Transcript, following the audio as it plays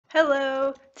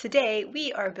Hello! Today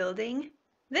we are building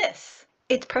this.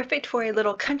 It's perfect for a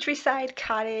little countryside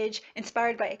cottage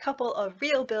inspired by a couple of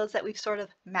real builds that we've sort of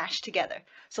mashed together.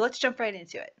 So let's jump right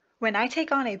into it. When I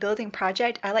take on a building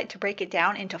project, I like to break it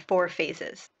down into 4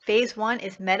 phases. Phase 1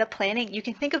 is meta planning. You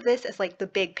can think of this as like the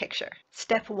big picture.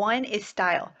 Step 1 is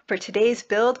style. For today's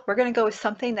build, we're going to go with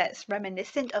something that's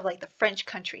reminiscent of like the French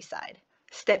countryside.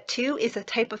 Step 2 is the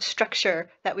type of structure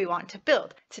that we want to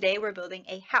build. Today we're building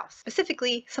a house,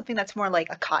 specifically something that's more like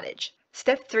a cottage.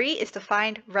 Step 3 is to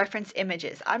find reference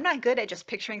images. I'm not good at just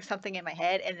picturing something in my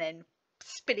head and then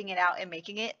spitting it out and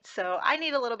making it, so I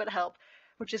need a little bit of help,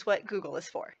 which is what Google is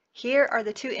for. Here are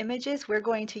the 2 images we're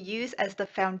going to use as the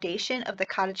foundation of the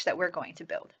cottage that we're going to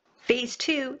build. Phase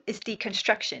 2 is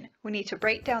deconstruction. We need to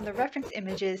break down the reference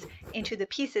images into the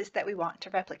pieces that we want to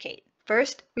replicate.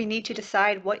 First, we need to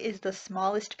decide what is the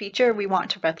smallest feature we want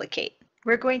to replicate.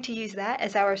 We're going to use that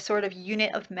as our sort of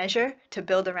unit of measure to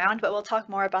build around, but we'll talk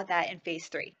more about that in phase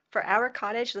 3. For our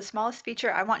cottage, the smallest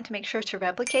feature I want to make sure to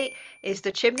replicate is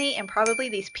the chimney and probably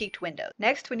these peaked windows.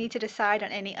 Next, we need to decide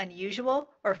on any unusual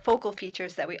or focal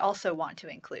features that we also want to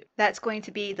include. That's going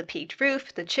to be the peaked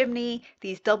roof, the chimney,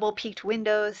 these double peaked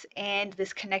windows, and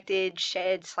this connected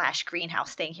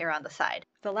shed/greenhouse thing here on the side.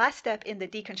 The last step in the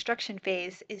deconstruction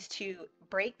phase is to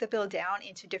break the build down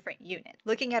into different units.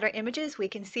 Looking at our images, we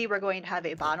can see we're going to have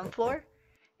a bottom floor,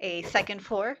 a second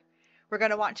floor. We're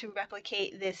going to want to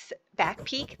replicate this back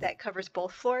peak that covers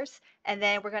both floors, and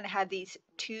then we're going to have these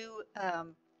 2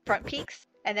 front peaks,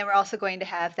 and then we're also going to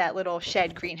have that little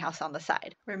shed greenhouse on the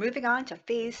side. We're moving on to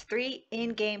phase 3,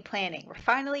 in-game planning. We're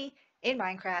finally in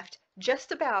Minecraft,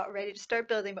 just about ready to start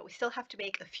building, but we still have to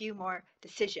make a few more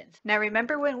decisions. Now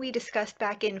remember when we discussed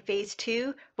back in phase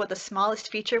 2 what the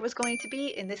smallest feature was going to be?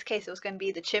 In this case it was going to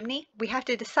be the chimney. We have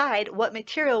to decide what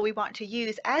material we want to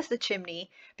use as the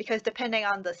chimney, because depending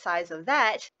on the size of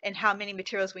that and how many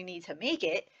materials we need to make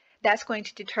it, that's going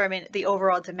to determine the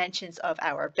overall dimensions of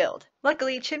our build.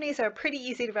 Luckily, chimneys are pretty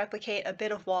easy to replicate. A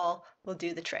bit of wall will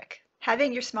do the trick.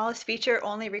 Having your smallest feature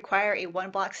only require a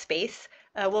 1 block space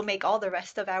will make all the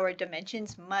rest of our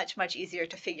dimensions much easier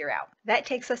to figure out. That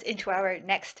takes us into our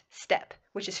next step,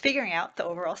 which is figuring out the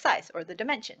overall size or the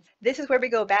dimensions. This is where we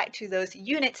go back to those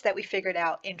units that we figured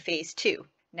out in phase 2.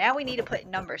 Now we need to put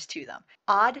numbers to them.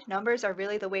 Odd numbers are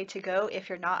really the way to go if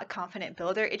you're not a confident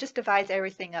builder. It just divides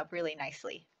everything up really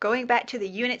nicely. Going back to the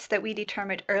units that we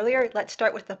determined earlier, let's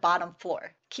start with the bottom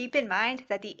floor. Keep in mind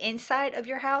that the inside of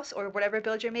your house or whatever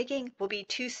build you're making will be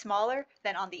 2 smaller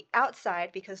than on the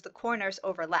outside because the corners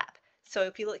overlap. So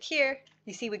if you look here,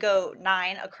 you see we go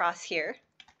 9 across here,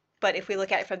 but if we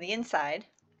look at it from the inside,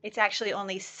 it's actually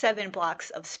only 7 blocks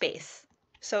of space.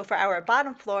 So for our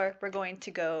bottom floor, we're going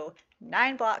to go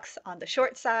 9 blocks on the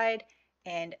short side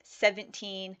and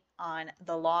 17 on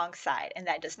the long side. And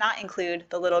that does not include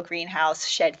the little greenhouse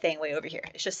shed thing way over here.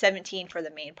 It's just 17 for the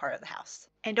main part of the house.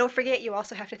 And don't forget, you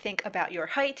also have to think about your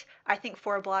height. I think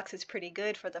 4 blocks is pretty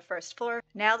good for the first floor.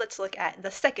 Now let's look at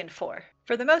the second floor.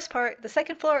 For the most part, the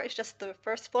second floor is just the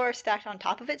first floor stacked on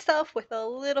top of itself with a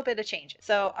little bit of changes.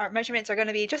 So our measurements are going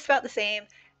to be just about the same,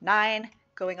 9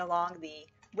 going along the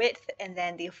width, and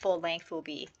then the full length will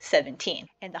be 17.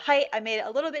 And the height, I made it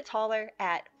a little bit taller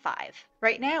at 5.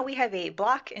 Right now we have a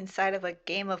block inside of a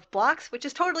game of blocks, which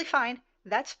is totally fine.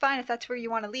 That's fine if that's where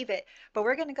you want to leave it, but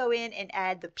we're going to go in and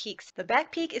add the peaks. The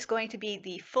back peak is going to be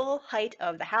the full height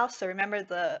of the house. So remember,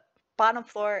 the bottom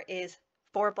floor is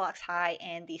 4 blocks high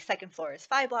and the second floor is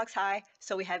 5 blocks high.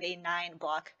 So we have a 9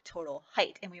 block total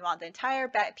height, and we want the entire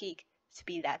back peak to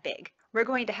be that big. We're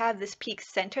going to have this peak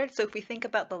centered. So if we think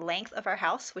about the length of our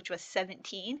house, which was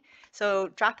 17, so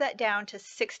drop that down to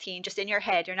 16 just in your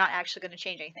head. You're not actually going to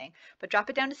change anything, but drop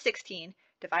it down to 16,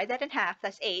 divide that in half,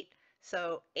 that's 8.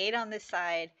 So 8 on this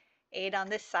side, 8 on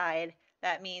this side.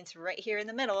 That means right here in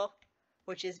the middle,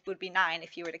 which would be 9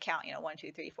 if you were to count, 1,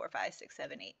 2, 3, 4, 5, 6,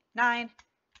 7, 8, 9.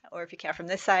 Or if you count from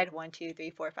this side, 1, 2, 3,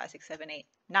 4, 5, 6, 7, 8,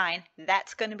 9.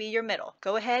 That's going to be your middle.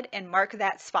 Go ahead and mark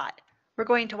that spot. We're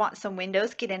going to want some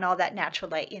windows, get in all that natural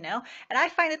light, and I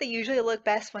find that they usually look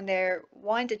best when they're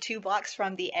 1 to 2 blocks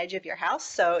from the edge of your house.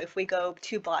 So if we go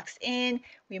 2 blocks in,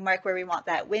 we mark where we want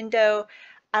that window.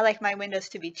 I like my windows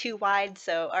to be too wide,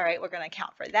 so all right, we're going to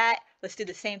account for that. Let's do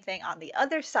the same thing on the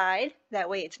other side. That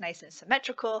way it's nice and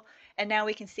symmetrical, and now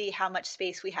we can see how much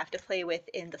space we have to play with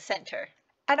in the center.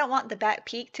 I don't want the back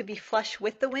peak to be flush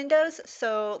with the windows,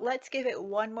 so let's give it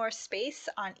 1 more space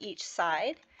on each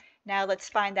side. Now let's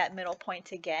find that middle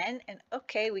point again, and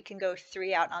okay, we can go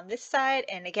 3 out on this side,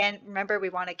 and again, remember we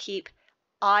want to keep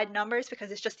odd numbers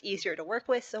because it's just easier to work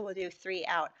with, so we'll do 3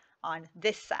 out on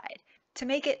this side. To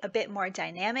make it a bit more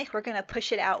dynamic, we're going to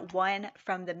push it out one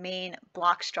from the main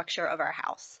block structure of our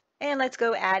house. And let's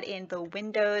go add in the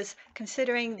windows.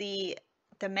 Considering the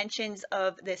dimensions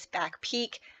of this back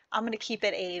peak, I'm going to keep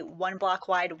it a 1 block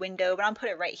wide window, but I'm going to put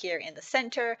it right here in the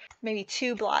center, maybe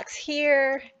 2 blocks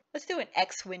here. Let's do an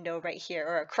X window right here,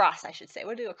 or a cross, I should say.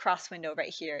 We'll do a cross window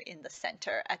right here in the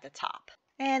center at the top.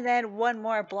 And then 1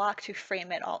 more block to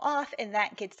frame it all off, and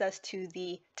that gets us to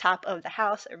the top of the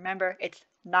house. Remember, it's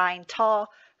 9 tall,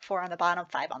 4 on the bottom,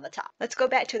 5 on the top. Let's go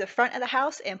back to the front of the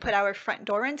house and put our front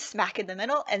door in smack in the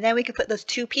middle, and then we can put those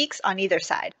 2 peaks on either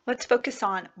side. Let's focus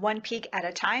on 1 peak at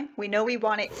a time. We know we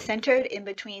want it centered in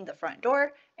between the front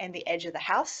door and the edge of the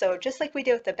house. So just like we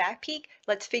did with the back peak,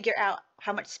 let's figure out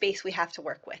how much space we have to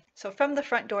work with. So from the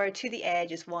front door to the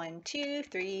edge is 1, 2,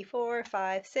 3, 4,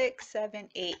 5, 6, 7,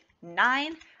 8,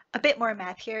 9. A bit more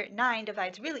math here. 9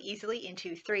 divides really easily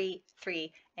into 3,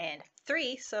 3, and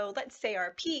 3. So let's say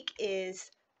our peak is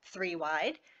 3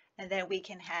 wide, and then we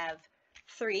can have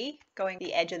 3 going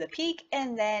the edge of the peak,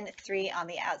 and then 3 on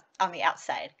the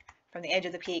outside from the edge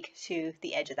of the peak to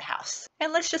the edge of the house.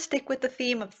 And let's just stick with the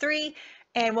theme of 3,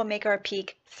 and we'll make our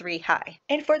peak 3 high.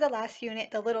 And for the last unit,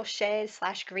 the little shed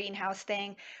 / greenhouse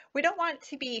thing, we don't want it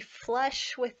to be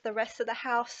flush with the rest of the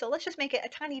house, so let's just make it a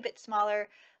tiny bit smaller.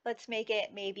 Let's make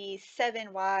it maybe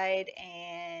 7 wide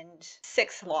and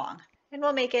 6 long. And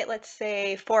we'll make it, let's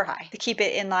say, 4 high to keep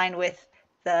it in line with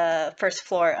the first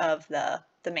floor of the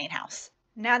main house.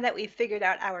 Now that we've figured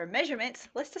out our measurements,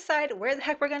 let's decide where the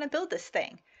heck we're going to build this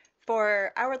thing.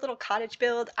 For our little cottage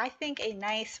build, I think a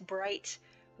nice, bright,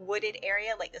 wooded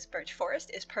area like this birch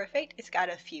forest is perfect. It's got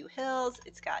a few hills,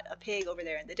 it's got a pig over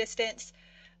there in the distance.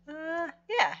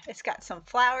 Yeah, it's got some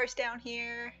flowers down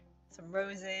here, some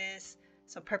roses,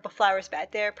 some purple flowers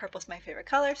back there. Purple's my favorite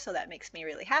color, so that makes me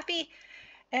really happy.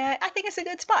 And I think it's a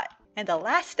good spot. And the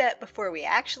last step before we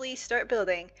actually start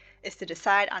building is to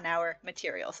decide on our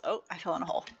materials. Oh, I fell in a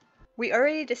hole. We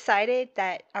already decided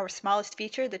that our smallest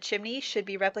feature, the chimney, should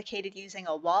be replicated using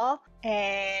a wall,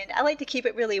 and I like to keep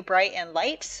it really bright and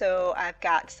light, so I've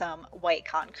got some white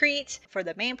concrete. For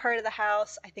the main part of the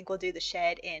house, I think we'll do the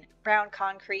shed in brown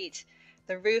concrete.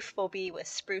 The roof will be with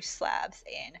spruce slabs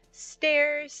and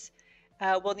stairs.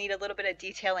 We'll need a little bit of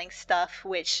detailing stuff,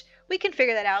 which we can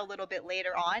figure that out a little bit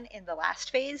later on in the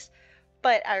last phase,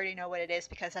 but I already know what it is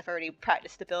because I've already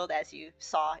practiced the build, as you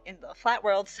saw in the flat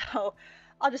world, so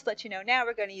I'll just let you know now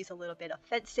we're going to use a little bit of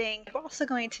fencing. We're also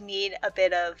going to need a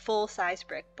bit of full-size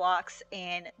brick blocks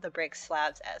and the brick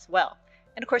slabs as well.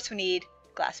 And of course we need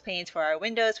glass panes for our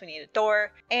windows, we need a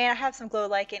door, and I have some glow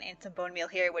lichen and some bone meal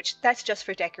here, which that's just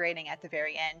for decorating at the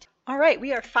very end. Alright,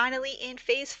 we are finally in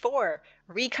phase 4,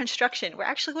 reconstruction. We're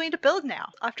actually going to build now.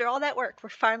 After all that work, we're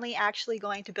finally actually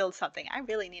going to build something. I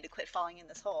really need to quit falling in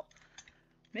this hole.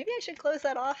 Maybe I should close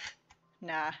that off?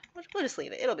 Nah, we'll just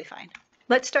leave it. It'll be fine.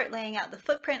 Let's start laying out the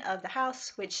footprint of the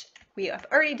house, which we have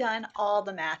already done all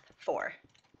the math for.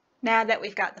 Now that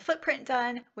we've got the footprint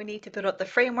done, we need to build up the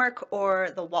framework or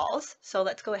the walls. So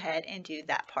let's go ahead and do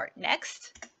that part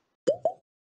next.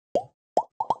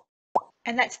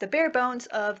 And that's the bare bones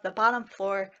of the bottom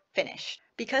floor finished.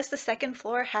 Because the second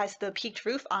floor has the peaked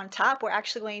roof on top, we're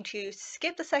actually going to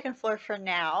skip the second floor for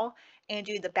now and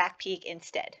do the back peak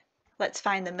instead. Let's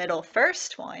find the middle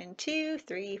first. 1, 2,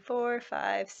 3, 4,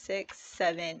 5, 6,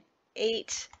 7,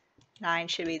 8. 9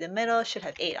 should be the middle, should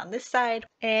have 8 on this side.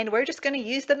 And we're just going to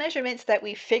use the measurements that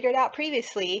we figured out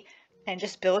previously and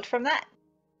just build from that.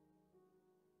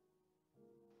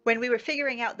 When we were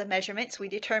figuring out the measurements, we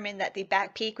determined that the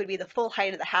back peak would be the full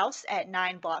height of the house at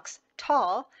 9 blocks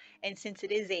tall. And since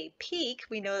it is a peak,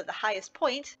 we know that the highest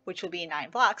point, which will be 9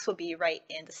 blocks, will be right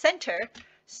in the center.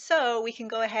 So we can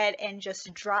go ahead and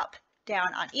just drop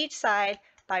down on each side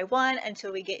by 1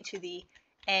 until we get to the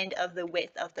end of the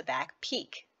width of the back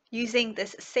peak. Using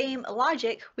this same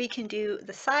logic, we can do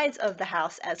the sides of the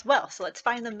house as well. So let's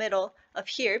find the middle of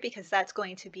here because that's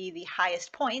going to be the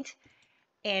highest point.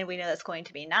 And we know that's going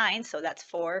to be 9. So that's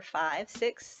 4, 5,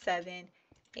 6, 7,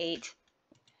 8,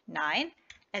 9.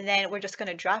 And then we're just going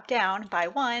to drop down by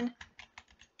 1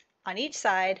 on each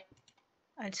side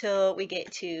until we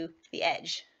get to the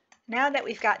edge. Now that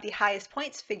we've got the highest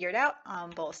points figured out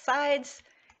on both sides,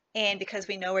 and because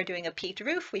we know we're doing a peaked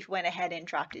roof, we went ahead and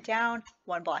dropped it down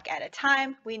 1 block at a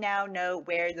time. We now know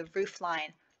where the roof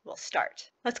line will start.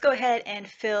 Let's go ahead and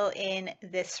fill in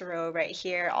this row right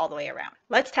here all the way around.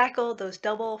 Let's tackle those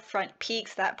double front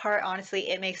peaks. That part, honestly,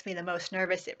 it makes me the most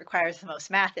nervous. It requires the most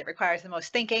math. It requires the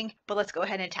most thinking, but let's go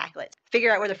ahead and tackle it.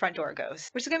 Figure out where the front door goes.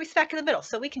 We're just going to be smack in the middle,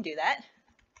 so we can do that.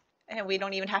 And we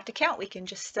don't even have to count. We can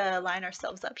just line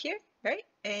ourselves up here, right?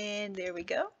 And there we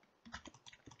go.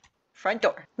 front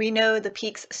door. We know the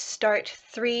peaks start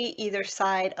 3 either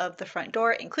side of the front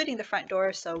door, including the front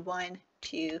door. So 1,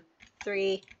 2,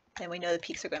 3. Then we know the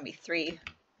peaks are going to be 3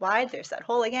 wide. There's that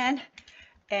hole again.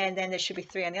 And then there should be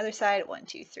 3 on the other side. 1,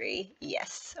 2, 3.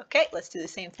 Yes. Okay, let's do the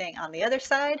same thing on the other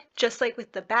side. Just like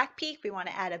with the back peak, we want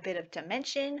to add a bit of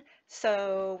dimension.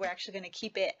 So we're actually going to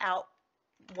keep it out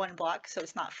 1 block so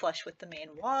it's not flush with the main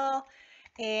wall.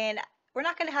 And we're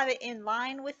not going to have it in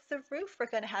line with the roof. We're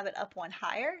going to have it up 1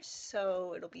 higher,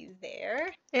 so it'll be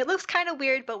there. It looks kind of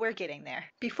weird, but we're getting there.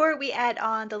 Before we add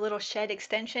on the little shed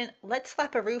extension, let's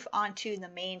slap a roof onto the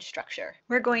main structure.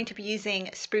 We're going to be using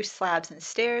spruce slabs and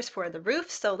stairs for the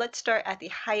roof, so let's start at the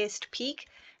highest peak,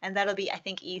 and that'll be, I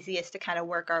think, easiest to kind of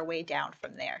work our way down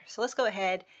from there. So let's go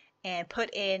ahead and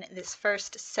put in this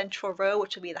first central row,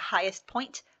 which will be the highest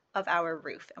point of our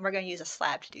roof, and we're going to use a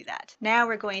slab to do that. Now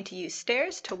we're going to use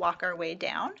stairs to walk our way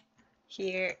down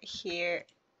here, here,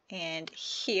 and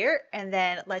here, and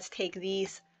then let's take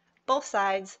these both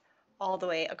sides all the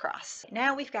way across.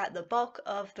 Now we've got the bulk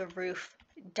of the roof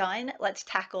done. Let's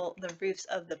tackle the roofs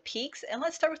of the peaks, and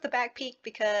let's start with the back peak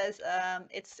because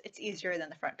it's easier than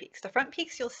the front peaks. The front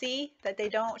peaks, you'll see that they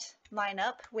don't line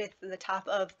up with the top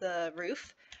of the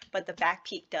roof, but the back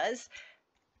peak does.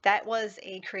 That was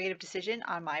a creative decision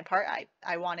on my part.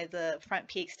 I wanted the front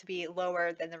peaks to be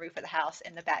lower than the roof of the house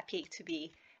and the back peak to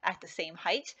be at the same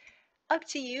height. Up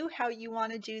to you how you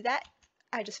want to do that.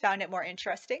 I just found it more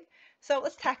interesting. So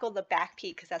let's tackle the back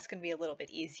peak because that's going to be a little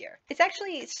bit easier. It's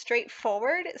actually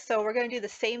straightforward. So we're going to do the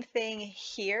same thing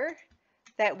here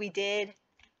that we did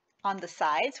on the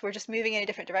sides. We're just moving in a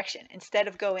different direction. Instead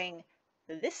of going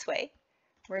this way,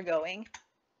 we're going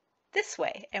this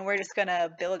way, and we're just gonna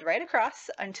build right across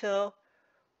until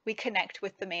we connect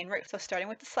with the main roof. So starting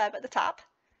with the slab at the top,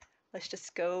 let's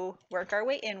just go work our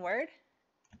way inward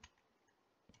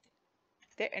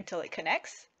there until it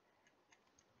connects.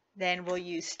 Then we'll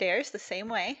use stairs the same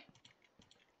way,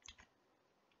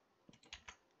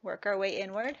 work our way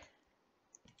inward.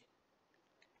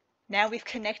 Now we've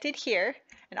connected here,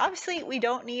 and obviously we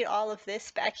don't need all of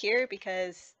this back here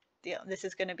because this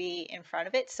is going to be in front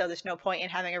of it, so there's no point in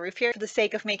having a roof here. For the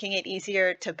sake of making it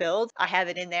easier to build, I have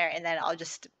it in there, and then I'll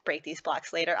just break these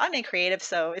blocks later. I'm in creative,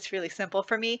 so it's really simple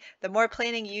for me. The more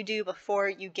planning you do before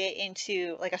you get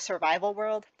into like a survival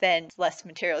world, then less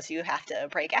materials you have to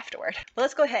break afterward. But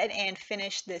let's go ahead and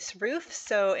finish this roof.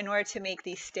 So in order to make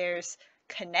these stairs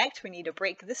connect, we need to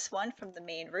break this one from the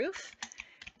main roof,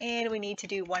 and we need to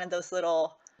do one of those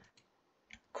little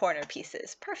corner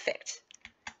pieces. Perfect.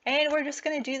 And we're just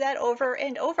going to do that over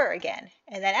and over again.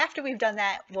 And then after we've done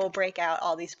that, we'll break out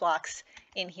all these blocks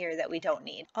in here that we don't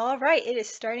need. All right, it is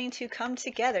starting to come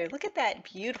together. Look at that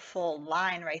beautiful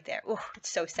line right there. Oh, it's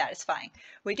so satisfying.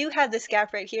 We do have this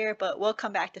gap right here, but we'll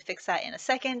come back to fix that in a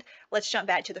second. Let's jump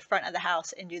back to the front of the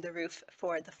house and do the roof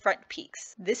for the front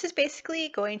peaks. This is basically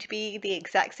going to be the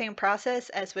exact same process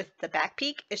as with the back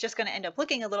peak. It's just going to end up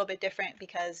looking a little bit different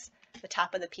because the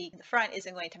top of the peak in the front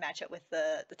isn't going to match up with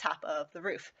the top of the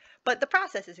roof. But the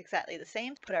process is exactly the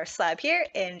same. Put our slab here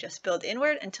and just build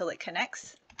inward until it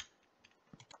connects.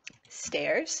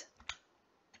 Stairs.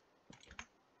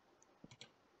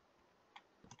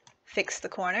 Fix the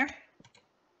corner.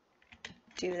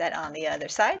 Do that on the other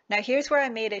side. Now here's where I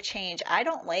made a change. I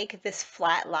don't like this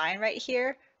flat line right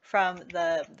here from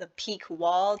the peak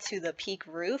wall to the peak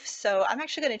roof, so I'm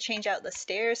actually going to change out the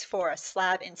stairs for a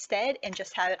slab instead and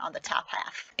just have it on the top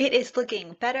half. It is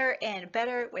looking better and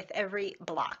better with every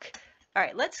block. All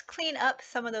right, let's clean up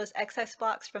some of those excess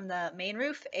blocks from the main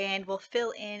roof, and we'll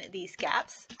fill in these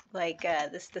gaps, like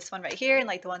this one right here, and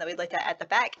like the one that we looked at the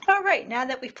back. All right, now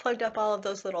that we've plugged up all of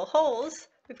those little holes,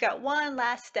 we've got one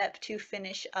last step to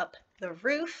finish up the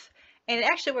roof. And it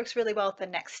actually works really well with the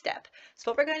next step.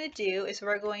 So what we're going to do is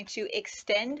we're going to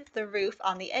extend the roof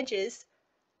on the edges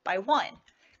by 1.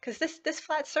 Because this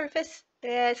flat surface,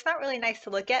 it's not really nice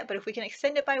to look at, but if we can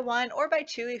extend it by 1 or by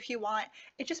 2 if you want,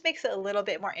 it just makes it a little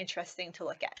bit more interesting to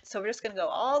look at. So we're just going to go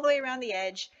all the way around the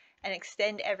edge and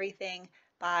extend everything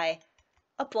by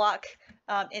a block.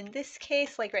 In this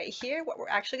case, like right here, what we're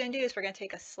actually going to do is we're going to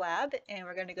take a slab and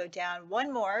we're going to go down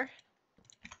 1 more,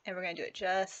 and we're going to do it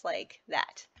just like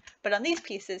that. But on these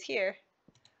pieces here,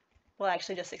 we'll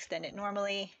actually just extend it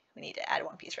normally. We need to add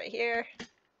 1 piece right here.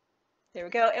 There we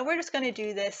go. And we're just going to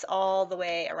do this all the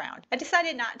way around. I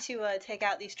decided not to take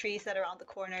out these trees that are on the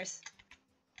corners.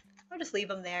 I'll just leave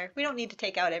them there. We don't need to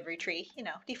take out every tree. You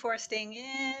know, deforesting,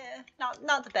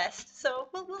 not the best. So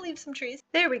we'll leave some trees.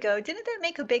 There we go. Didn't that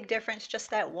make a big difference?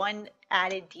 Just that one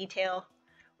added detail,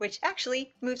 which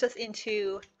actually moves us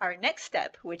into our next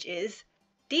step, which is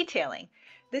detailing.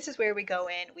 This is where we go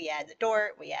in, we add the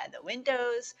door, we add the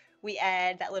windows, we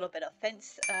add that little bit of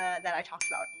fence that I talked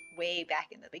about way back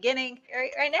in the beginning.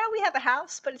 Right now we have a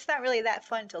house, but it's not really that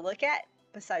fun to look at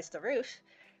besides the roof.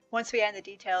 Once we add the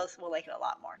details, we'll like it a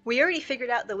lot more. We already figured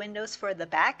out the windows for the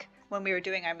back when we were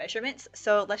doing our measurements,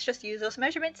 so let's just use those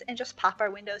measurements and just pop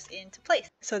our windows into place.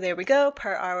 So there we go,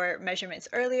 per our measurements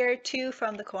earlier, 2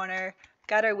 from the corner,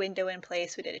 got our window in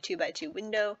place. We did a 2x2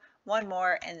 window, 1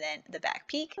 more, and then the back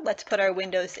peak. Let's put our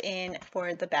windows in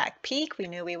for the back peak. We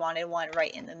knew we wanted one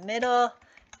right in the middle,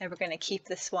 and we're going to keep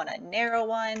this one a narrow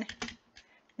one.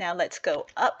 Now let's go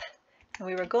up, and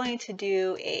we were going to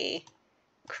do a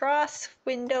cross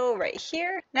window right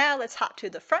here. Now let's hop to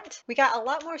the front. We got a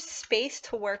lot more space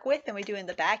to work with than we do in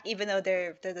the back, even though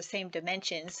they're the same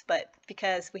dimensions, but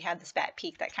because we have this back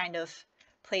peak that kind of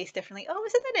plays differently. Oh,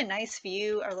 isn't that a nice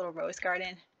view, our little rose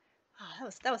garden? Oh,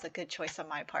 that was a good choice on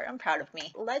my part. I'm proud of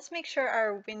me. Let's make sure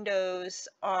our windows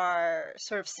are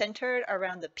sort of centered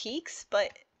around the peaks, but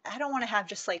I don't want to have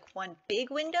just like one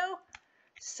big window.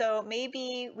 So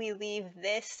maybe we leave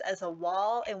this as a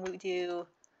wall and we do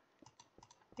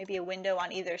maybe a window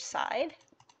on either side.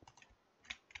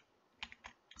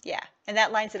 Yeah, and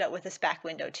that lines it up with this back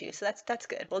window too, so that's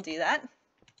good. We'll do that.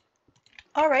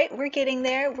 All right, we're getting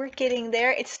there. We're getting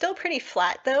there. It's still pretty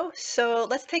flat though, so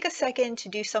let's take a second to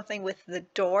do something with the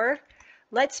door.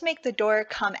 Let's make the door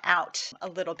come out a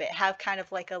little bit, have kind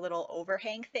of like a little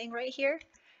overhang thing right here,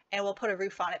 and we'll put a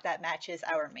roof on it that matches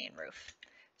our main roof.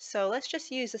 So let's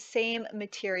just use the same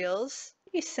materials.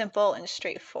 Be simple and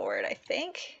straightforward, I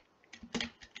think.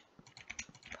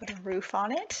 Put a roof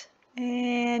on it,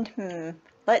 and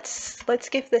let's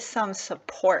give this some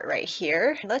support right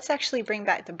here. Let's actually bring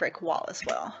back the brick wall as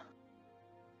well.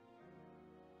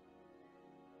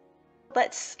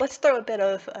 Let's throw a bit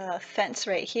of fence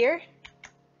right here.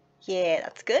 Yeah,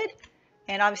 that's good.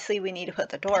 And obviously we need to put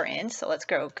the door in, so let's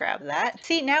go grab that.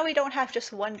 See, now we don't have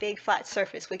just one big flat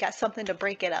surface. We got something to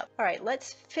break it up. All right,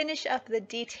 let's finish up the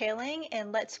detailing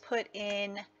and let's put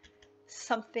in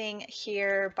something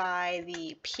here by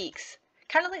the peaks.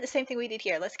 Kind of like the same thing we did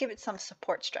here. Let's give it some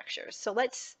support structures. So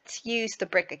let's use the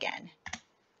brick again.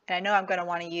 And I know I'm going to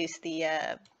want to use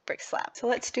the brick slab. So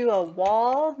let's do a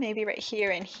wall, maybe right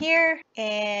here and here.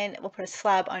 And we'll put a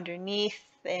slab underneath.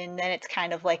 And then it's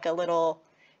kind of like a little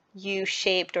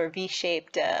U-shaped or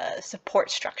V-shaped support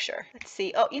structure. Let's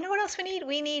see. Oh, you know what else we need?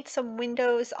 We need some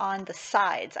windows on the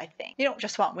sides, I think. You don't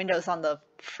just want windows on the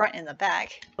front and the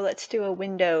back. So let's do a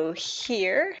window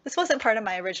here. This wasn't part of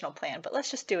my original plan, but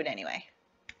let's just do it anyway.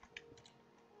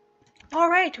 All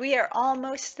right, we are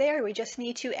almost there. We just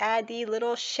need to add the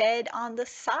little shed on the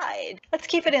side. Let's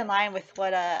keep it in line with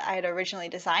what I had originally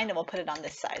designed, and we'll put it on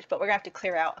this side, but we're gonna have to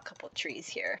clear out a couple trees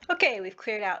here. Okay, we've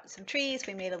cleared out some trees.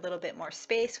 We made a little bit more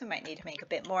space. We might need to make a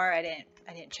bit more. I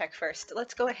didn't check first.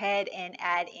 Let's go ahead and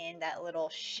add in that little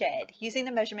shed using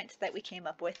the measurements that we came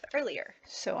up with earlier.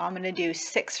 So I'm gonna do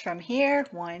 6 from here.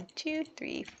 1, 2,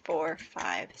 3, 4,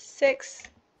 5, 6.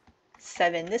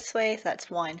 7 this way, so that's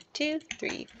 1, 2,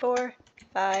 3, 4,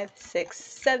 5, 6,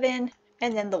 7,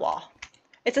 and then the wall.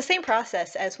 It's the same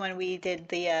process as when we did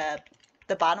the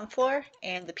bottom floor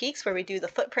and the peaks, where we do the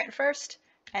footprint first,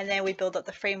 and then we build up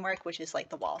the framework, which is like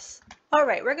the walls. All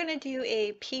right, we're gonna do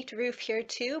a peaked roof here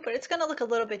too, but it's gonna look a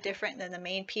little bit different than the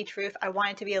main peaked roof. I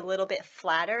want it to be a little bit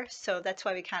flatter, so that's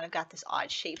why we kind of got this odd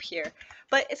shape here.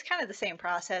 But it's kind of the same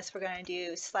process. We're gonna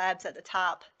do slabs at the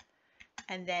top,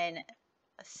 and then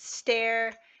a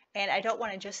stair, and I don't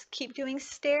want to just keep doing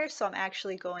stairs, so I'm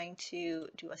actually going to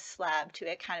do a slab to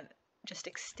it, kind of just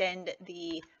extend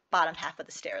the bottom half of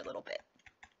the stair a little bit.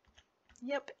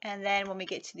 Yep, and then when we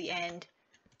get to the end,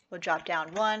 we'll drop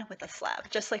down 1 with a slab,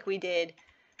 just like we did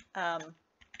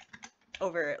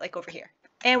over here.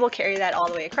 And we'll carry that all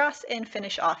the way across and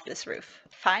finish off this roof.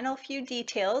 Final few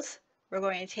details. We're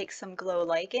going to take some glow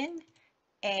lichen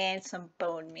and some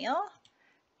bone meal.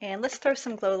 And let's throw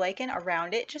some glow lichen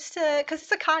around it, just to, because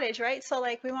it's a cottage, right? So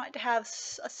like we want it to have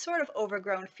a sort of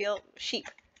overgrown feel. Sheep,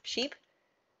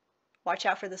 watch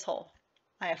out for this hole.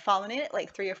 I have fallen in it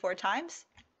like 3 or 4 times.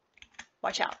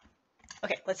 Watch out.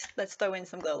 Okay, let's throw in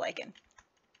some glow lichen.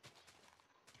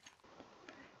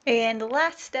 And the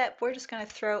last step, we're just going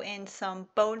to throw in some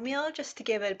bone meal just to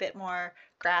give it a bit more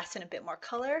grass and a bit more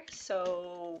color.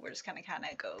 So we're just going to kind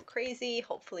of go crazy.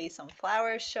 Hopefully some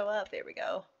flowers show up. There we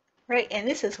go. Right, and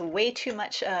this is way too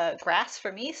much grass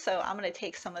for me, so I'm going to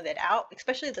take some of it out,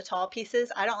 especially the tall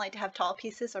pieces. I don't like to have tall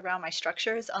pieces around my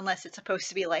structures unless it's supposed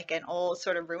to be like an old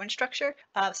sort of ruined structure.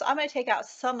 So I'm going to take out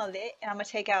some of it, and I'm going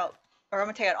to take out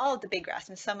all of the big grass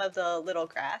and some of the little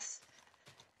grass.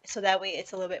 So that way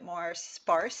it's a little bit more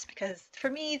sparse, because for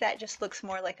me that just looks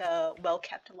more like a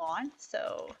well-kept lawn.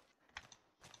 So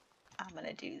I'm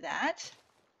gonna do that,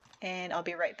 and I'll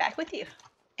be right back with you.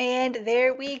 And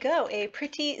there we go, a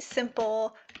pretty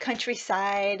simple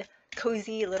countryside,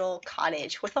 cozy little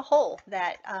cottage with a hole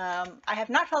that I have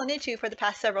not fallen into for the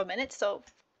past several minutes, so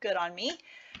good on me.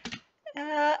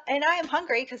 And I am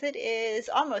hungry because it is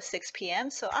almost 6 p.m.,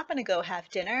 so I'm gonna go have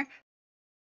dinner.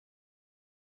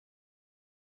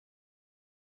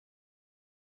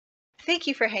 Thank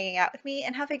you for hanging out with me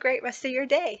and have a great rest of your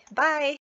day. Bye!